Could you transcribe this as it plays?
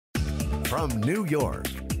From New York,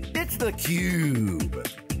 it's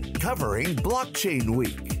theCUBE, covering Blockchain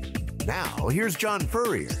Week. Now, here's John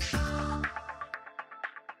Furrier.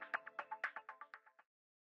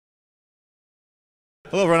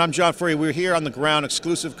 Hello everyone, I'm John Furrier. We're here on the ground,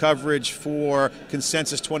 exclusive coverage for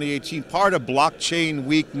Consensus 2018, part of Blockchain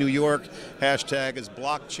Week New York. Hashtag is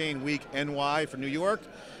Blockchain Week NY for New York.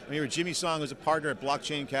 I'm here with Jimmy Song, who's a partner at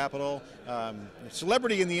Blockchain Capital,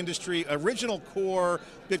 celebrity in the industry, original core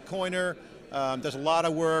Bitcoiner, does a lot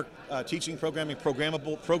of work teaching programming,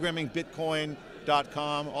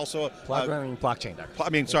 programmingbitcoin.com, also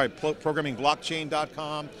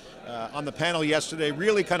programmingblockchain.com. On the panel yesterday,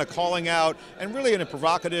 really kind of calling out, and really in a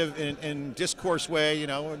provocative and discourse way, you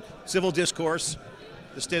know, civil discourse,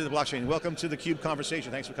 the state of the blockchain. Welcome to the CUBE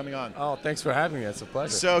conversation. Thanks for coming on. Oh, thanks for having me. It's a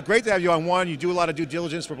pleasure. So great to have you on one. You do a lot of due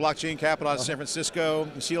diligence for Blockchain Capital out of San Francisco.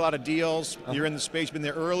 You see a lot of deals. You're in the space, been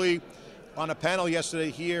there early. On a panel yesterday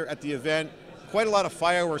here at the event, quite a lot of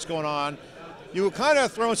fireworks going on. You were kind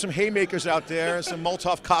of throwing some haymakers out there, some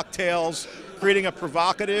Molotov cocktails, creating a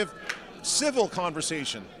provocative, civil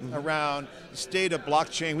conversation around the state of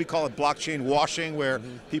blockchain. We call it blockchain washing, where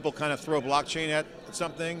people kind of throw blockchain at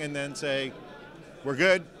something and then say, we're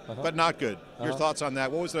good, but not good. Your thoughts on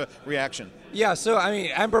that? What was the reaction? Yeah, so I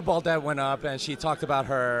mean, Amber Baldet went up and she talked about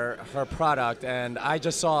her product, and I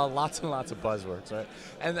just saw lots and lots of buzzwords, right?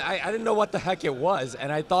 And I didn't know what the heck it was,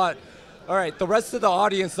 and I thought, all right, the rest of the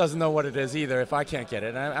audience doesn't know what it is either if I can't get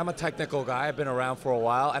it. And I'm a technical guy, I've been around for a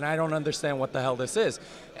while, and I don't understand what the hell this is.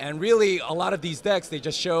 And really, a lot of these decks, they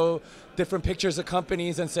just show different pictures of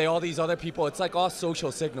companies and say all these other people. It's like all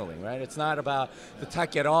social signaling, right? It's not about the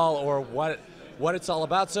tech at all or what it's all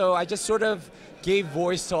about. So I just sort of gave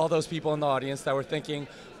voice to all those people in the audience that were thinking,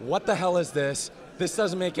 what the hell is this? This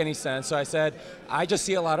doesn't make any sense. So I said, I just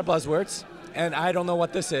see a lot of buzzwords, and I don't know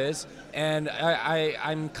what this is. And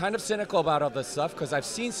I'm kind of cynical about all this stuff because I've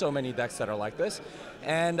seen so many decks that are like this.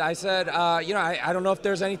 And I said, you know, I don't know if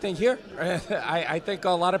there's anything here. I think a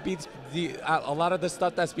lot of the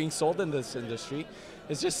stuff that's being sold in this industry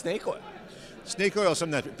is just snake oil. Snake oil is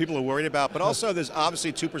something that people are worried about, but also there's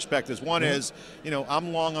obviously two perspectives. One is, you know,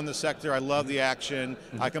 I'm long on the sector, I love the action,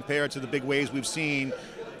 I compare it to the big waves we've seen.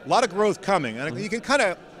 A lot of growth coming, and you can kind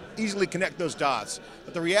of easily connect those dots.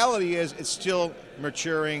 But the reality is it's still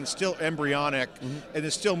maturing, still embryonic, and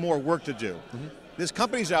there's still more work to do. There's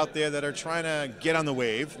companies out there that are trying to get on the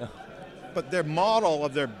wave, but their model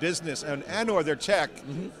of their business and or their tech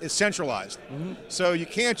is centralized. So you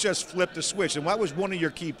can't just flip the switch, and that was one of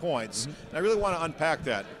your key points. And I really want to unpack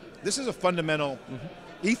that. This is a fundamental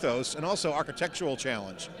ethos and also architectural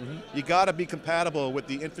challenge. You got to be compatible with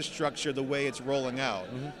the infrastructure the way it's rolling out.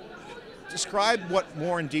 Describe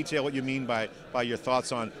more in detail what you mean by your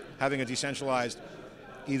thoughts on having a decentralized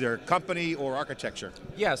either company or architecture.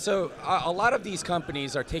 Yeah, so a lot of these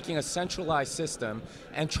companies are taking a centralized system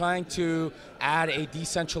and trying to add a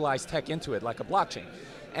decentralized tech into it, like a blockchain.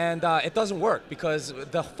 And it doesn't work because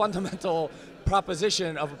the fundamental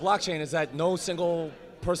proposition of a blockchain is that no single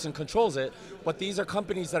person controls it, but these are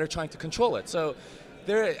companies that are trying to control it. So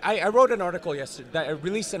I wrote an article yesterday, I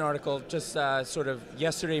released an article just sort of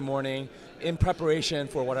yesterday morning in preparation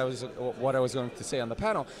for what I was going to say on the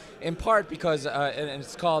panel, in part because, and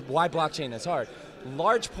it's called Why Blockchain is Hard.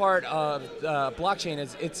 Large part of blockchain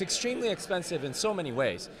is it's extremely expensive in so many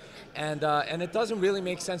ways. And it doesn't really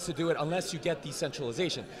make sense to do it unless you get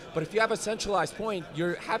decentralization. But if you have a centralized point,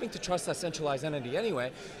 you're having to trust that centralized entity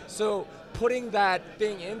anyway. So putting that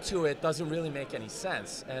thing into it doesn't really make any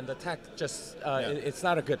sense. And the tech just, it's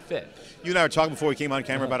not a good fit. You and I were talking before we came on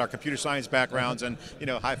camera about our computer science backgrounds and, you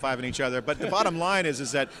know, high-fiving each other. But the bottom line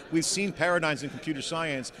is that we've seen paradigms in computer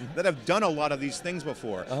science that have done a lot of these things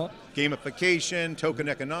before. Gamification, token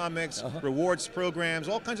economics, rewards programs,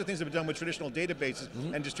 all kinds of things that have been done with traditional databases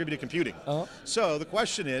and distributed computing. So the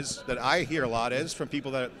question is, that I hear a lot is, from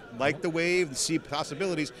people that like the wave and see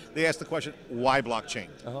possibilities, they ask the question, why blockchain?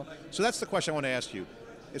 So that's the question I want to ask you.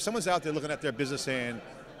 If someone's out there looking at their business saying,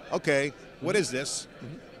 okay, what is this?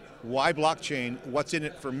 Why blockchain? What's in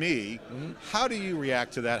it for me? How do you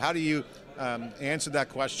react to that? How do you answer that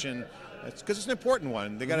question? Because it's an important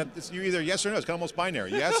one. They got to. You're either yes or no. It's kind of almost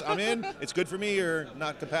binary. Yes, I'm in. It's good for me, or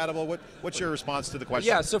not compatible. What's your response to the question?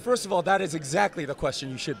 Yeah. So first of all, that is exactly the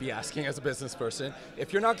question you should be asking as a business person.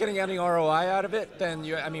 If you're not getting any ROI out of it, then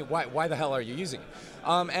why the hell are you using it?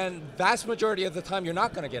 And vast majority of the time, you're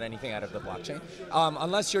not going to get anything out of the blockchain,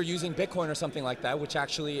 unless you're using Bitcoin or something like that, which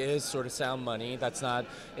actually is sort of sound money. That's not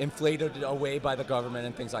inflated away by the government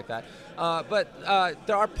and things like that. But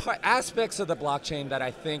there are aspects of the blockchain that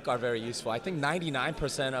I think are very useful. I think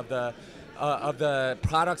 99% of the of the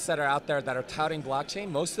products that are out there that are touting blockchain,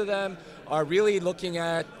 most of them are really looking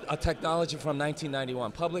at a technology from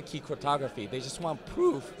 1991, public key cryptography. They just want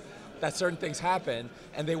proof that certain things happen,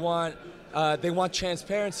 and they want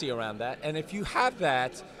transparency around that. And if you have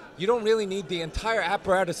that, you don't really need the entire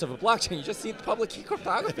apparatus of a blockchain. You just need public key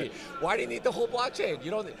cryptography. Why do you need the whole blockchain?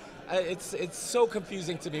 You don't. It's so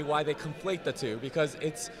confusing to me why they conflate the two, because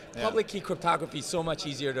it's public key cryptography is so much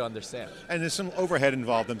easier to understand. And there's some overhead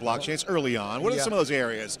involved in blockchains early on. What are some of those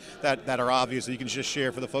areas that are obvious that you can just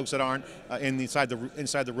share for the folks that aren't inside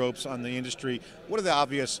the ropes on the industry? What are the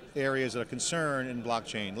obvious areas that are concerned in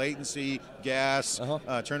blockchain? Latency, gas,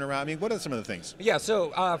 turnaround. I mean, what are some of the things? Yeah.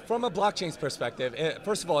 So from a blockchain's perspective,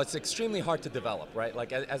 first of all, it's extremely hard to develop, right?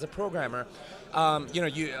 Like as a programmer,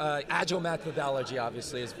 agile methodology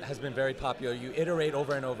obviously has been very popular. You iterate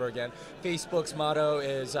over and over again. Facebook's motto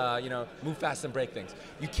is, move fast and break things.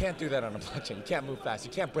 You can't do that on a blockchain. You can't move fast.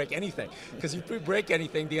 You can't break anything, because if you break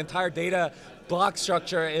anything, the entire data block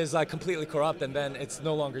structure is like completely corrupt, and then it's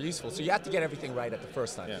no longer useful. So you have to get everything right at the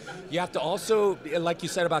first time. Yeah. You have to also, like you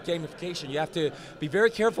said about gamification, you have to be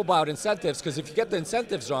very careful about incentives, because if you get the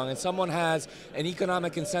incentives wrong and someone has an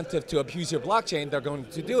economic incentive to abuse your blockchain, they're going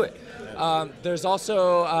to do it. There's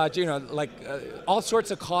also, all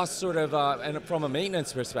sorts of costs, sort of, and from a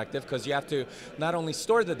maintenance perspective, because you have to not only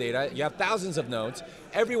store the data, you have thousands of nodes.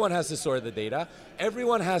 Everyone has to store the data.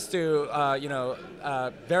 Everyone has to,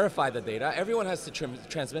 verify the data. Everyone has to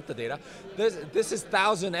transmit the data. This is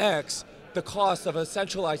 1000x the cost of a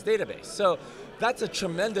centralized database. So that's a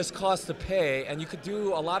tremendous cost to pay, and you could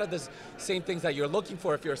do a lot of the same things that you're looking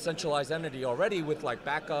for if you're a centralized entity already, with like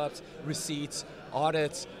backups, receipts,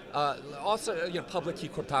 audits, also public key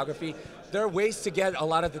cryptography. There are ways to get a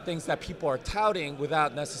lot of the things that people are touting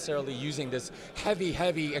without necessarily using this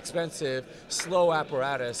heavy, expensive, slow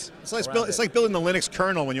apparatus. It's like building the Linux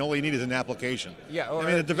kernel when all you need is an application. Yeah. I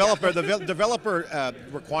mean, the developer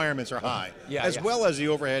requirements are high, as well as the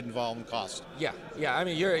overhead involved in cost. Yeah. I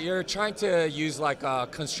mean, you're trying to use like a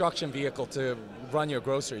construction vehicle to run your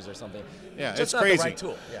groceries or something. Yeah, just it's crazy. The right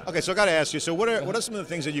tool. Yeah. Okay, so I got to ask you. So, what are some of the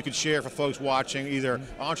things that you could share for folks watching, either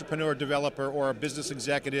entrepreneur, developer, or a business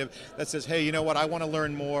executive that says, "Hey, you know what? I want to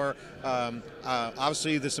learn more."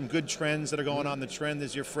 Obviously, there's some good trends that are going on. The trend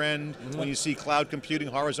is your friend. When you see cloud computing,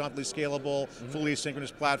 horizontally scalable, fully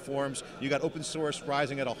asynchronous platforms, you got open source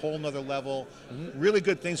rising at a whole nother level. Really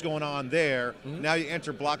good things going on there. Now you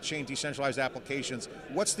enter blockchain decentralized applications.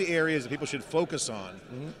 What's the areas that people should focus on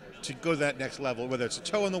to go to that next level, whether it's a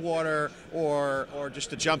toe in the water or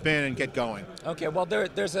just to jump in and get going? Okay, well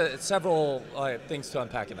there's several things to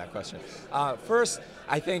unpack in that question. First,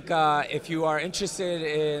 I think if you are interested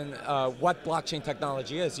in what blockchain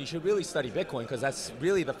technology is, you should really study Bitcoin, because that's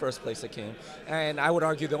really the first place it came. And I would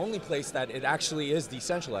argue the only place that it actually is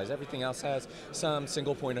decentralized. Everything else has some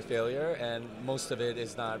single point of failure, and most of it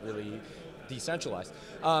is not really decentralized.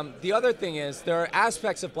 The other thing is, there are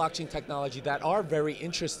aspects of blockchain technology that are very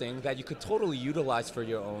interesting that you could totally utilize for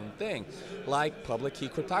your own thing, like public key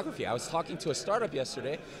cryptography. I was talking to a startup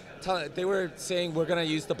yesterday. They were saying, we're going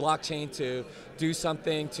to use the blockchain to do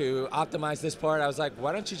something to optimize this part. I was like,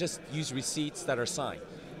 why don't you just use receipts that are signed?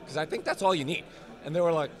 Because I think that's all you need. And they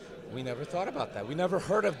were like, we never thought about that. We never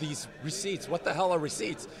heard of these receipts. What the hell are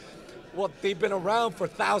receipts? Well, they've been around for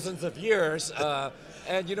thousands of years.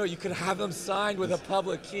 And you could have them signed with a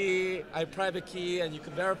public key, a private key, and you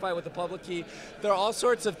can verify with a public key. There are all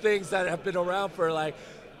sorts of things that have been around for like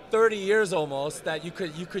 30 years almost that you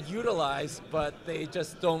could utilize, but they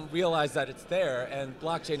just don't realize that it's there, and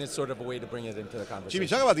blockchain is sort of a way to bring it into the conversation. Jimmy,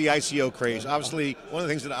 talk about the ICO craze. Obviously, one of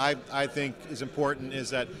the things that I think is important is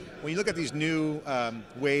that when you look at these new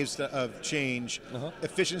waves of change,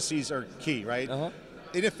 efficiencies are key, right?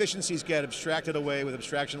 Inefficiencies get abstracted away with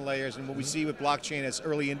abstraction layers, and what we see with blockchain as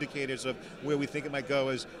early indicators of where we think it might go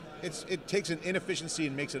is it takes an inefficiency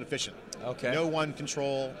and makes it efficient. Okay. No one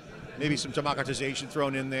control, maybe some democratization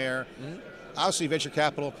thrown in there. Obviously, venture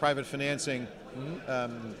capital, private financing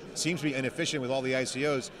seems to be inefficient with all the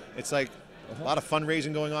ICOs. It's like a lot of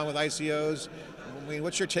fundraising going on with ICOs. I mean,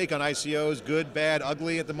 what's your take on ICOs? Good, bad,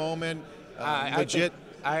 ugly at the moment? Legit?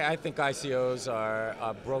 I think ICOs are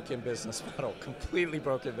a broken business model, completely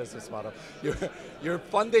broken business model. You're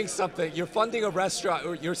funding something, you're funding a restaurant,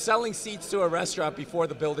 or you're selling seats to a restaurant before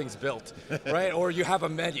the building's built, right? Or you have a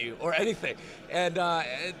menu, or anything. And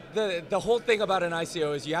the whole thing about an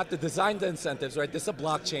ICO is you have to design the incentives, right? This is a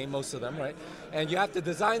blockchain, most of them, right? And you have to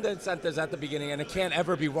design the incentives at the beginning, and it can't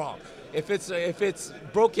ever be wrong. If it's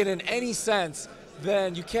broken in any sense,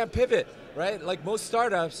 then you can't pivot. right? Like most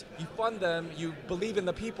startups, you fund them, you believe in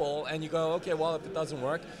the people, and you go, okay, well, if it doesn't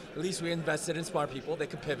work, at least we invested in smart people. They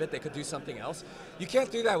could pivot, they could do something else. You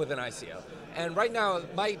can't do that with an ICO. And right now,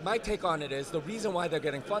 my take on it is the reason why they're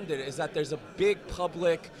getting funded is that there's a big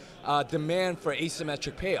public demand for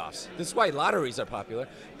asymmetric payoffs. This is why lotteries are popular,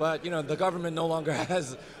 but the government no longer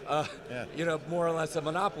has more or less a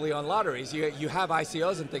monopoly on lotteries. You have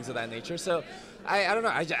ICOs and things of that nature. So I don't know,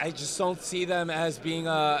 I just don't see them as being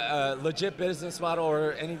a legit business model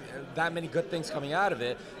or that many good things coming out of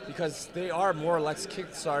it, because they are more or less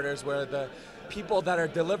Kickstarters where the people that are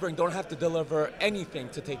delivering don't have to deliver anything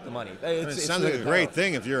to take the money. It sounds like a great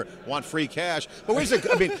thing if you want free cash. But where's it?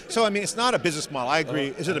 It's not a business model. I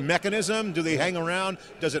agree. Is it a mechanism? Do they hang around?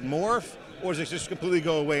 Does it morph? Or does it just completely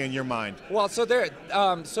go away in your mind? Well, so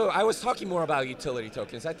I was talking more about utility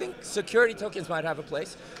tokens. I think security tokens might have a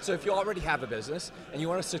place. So if you already have a business and you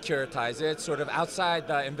want to securitize it, sort of outside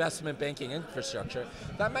the investment banking infrastructure,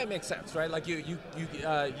 that might make sense, right? Like you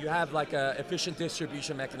have like a efficient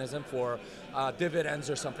distribution mechanism for dividends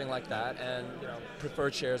or something like that, and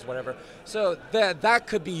preferred shares, whatever. So that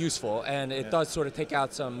could be useful, and it does sort of take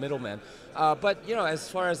out some middlemen. But as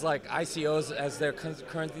far as like ICOs as they're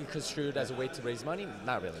currently construed as a way to raise money,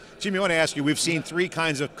 not really. Jimmy, I want to ask you, we've seen three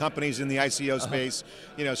kinds of companies in the ICO space.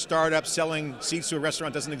 Startups selling seats to a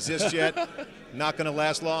restaurant doesn't exist yet, not going to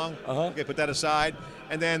last long. Okay, put that aside.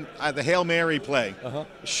 And then the Hail Mary play.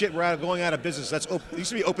 Shit, we're going out of business. It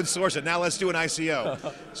used to be open source, and now let's do an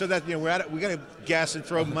ICO. So that we got to guess and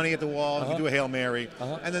throw money at the wall and do a Hail Mary.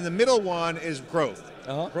 And then the middle one is growth.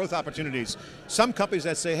 Growth opportunities. Some companies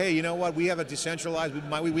that say, hey, you know what, we have a decentralized,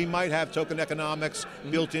 we might have token economics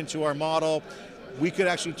built into our model. We could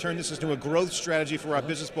actually turn this into a growth strategy for our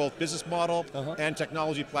business, both business model and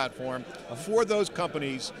technology platform. For those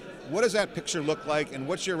companies, what does that picture look like, and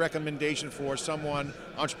what's your recommendation for someone,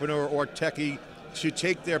 entrepreneur or techie, to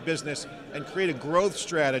take their business and create a growth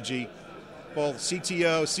strategy, both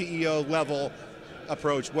CTO, CEO level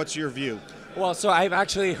approach? What's your view? Well, so I've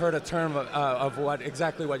actually heard a term of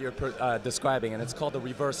exactly what you're describing, and it's called the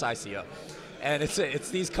reverse ICO. And it's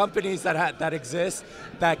these companies that exist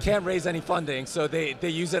that can't raise any funding, so they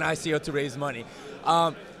use an ICO to raise money.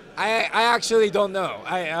 I actually don't know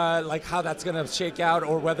like how that's going to shake out,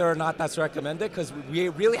 or whether or not that's recommended, because we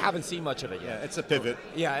really haven't seen much of it yet. Yeah, it's a pivot.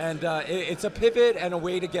 Yeah, and it's a pivot and a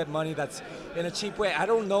way to get money that's in a cheap way. I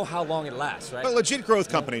don't know how long it lasts, right? But legit growth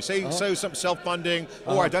companies, say some self-funding,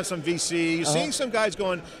 or I've done some VC, you're seeing some guys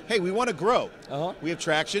going, hey, we want to grow. We have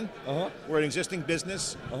traction, we're an existing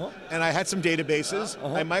business, and I had some databases.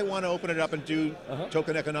 I might want to open it up and do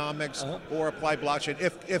token economics or apply blockchain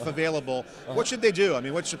if available. What should they do? I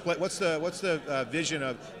mean, what's the vision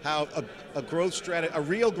of how a growth strategy, a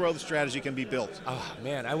real growth strategy, can be built? Oh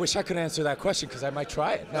man, I wish I could answer that question, because I might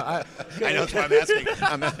try it. No, I know, that's why I'm asking.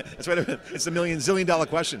 That's what it's the zillion-dollar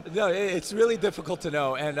question. No, it's really difficult to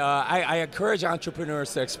know, and I encourage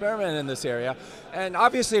entrepreneurs to experiment in this area. And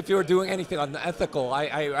obviously, if you were doing anything unethical,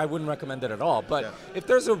 I wouldn't recommend it at all. But if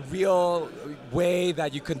there's a real way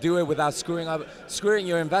that you can do it without screwing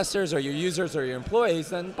your investors or your users or your employees,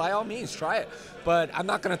 then by all means, try it. But I'm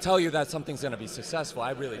not going to tell you that something's going to be successful.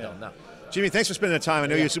 I really don't know. Jimmy, thanks for spending the time. I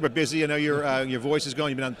know you're super busy. I know your voice is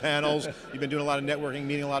going. You've been on panels. You've been doing a lot of networking,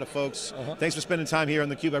 meeting a lot of folks. Thanks for spending time here on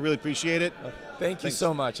theCUBE. I really appreciate it. Thank you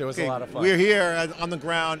so much. It was a lot of fun. We're here on the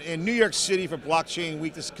ground in New York City for Blockchain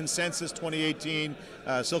Week. This is Consensus 2018,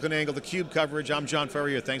 SiliconANGLE, theCUBE coverage. I'm John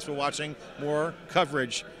Furrier. Thanks for watching. More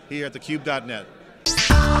coverage here at theCUBE.net.